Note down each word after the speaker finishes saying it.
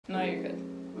No, you're good.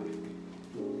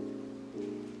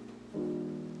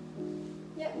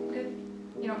 Yeah, good.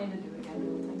 You don't need to do it again, I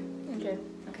don't think. Okay.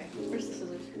 Okay, where's the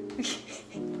scissors?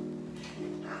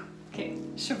 Okay,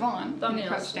 Siobhan, Thumbnails.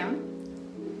 crouch down.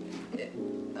 We're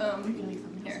gonna do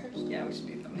thumbnails Here. first? Yeah, we should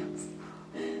do thumbnails.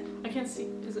 I can't see.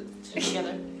 Is it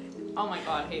together? Oh my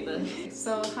god, I hate this.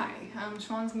 So, hi.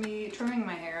 Siobhan's gonna be trimming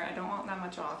my hair. I don't want that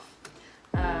much off.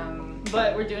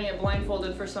 But we're doing it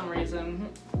blindfolded for some reason.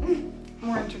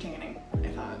 More entertaining, I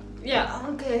thought. Yeah.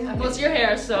 Okay. Well, it's your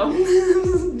hair, so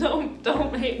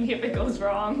don't hate me if it goes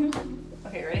wrong.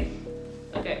 Okay, ready?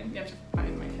 Okay. You have to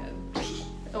find my head.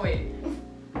 Oh, wait.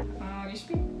 You should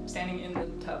be standing in the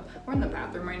tub. We're in the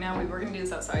bathroom right now. We were gonna do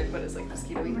this outside, but it's like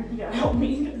mosquito-y. You gotta help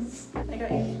me, 'cause I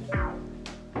got you.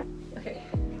 Okay,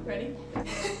 ready?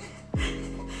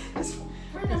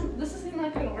 this is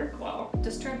not gonna work well.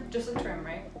 Just trim, just a trim,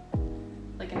 right?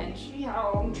 Like an inch. Yeah,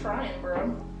 I'm trying,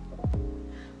 bro.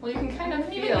 Well, you can kind of I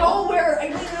don't feel. even know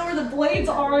where the blades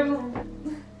are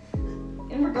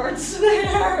in regards to the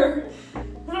hair.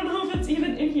 I don't know if it's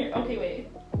even in here. Okay, wait.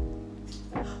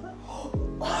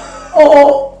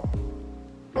 Oh!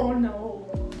 Oh no.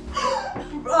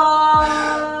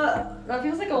 That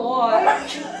feels like a lot.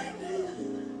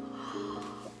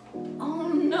 Oh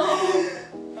no.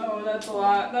 Oh, that's a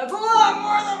lot. That's a lot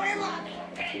more than we thought.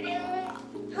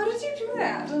 How did you do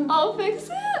that? I'll fix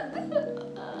it.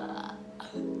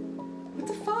 What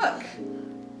the fuck?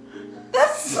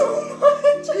 That's so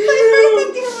much.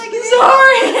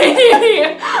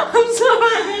 Sorry. I'm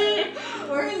sorry.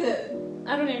 Where is it?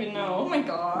 I don't even Oh know. my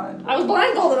god. I was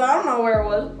blindfolded. I don't know where it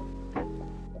was.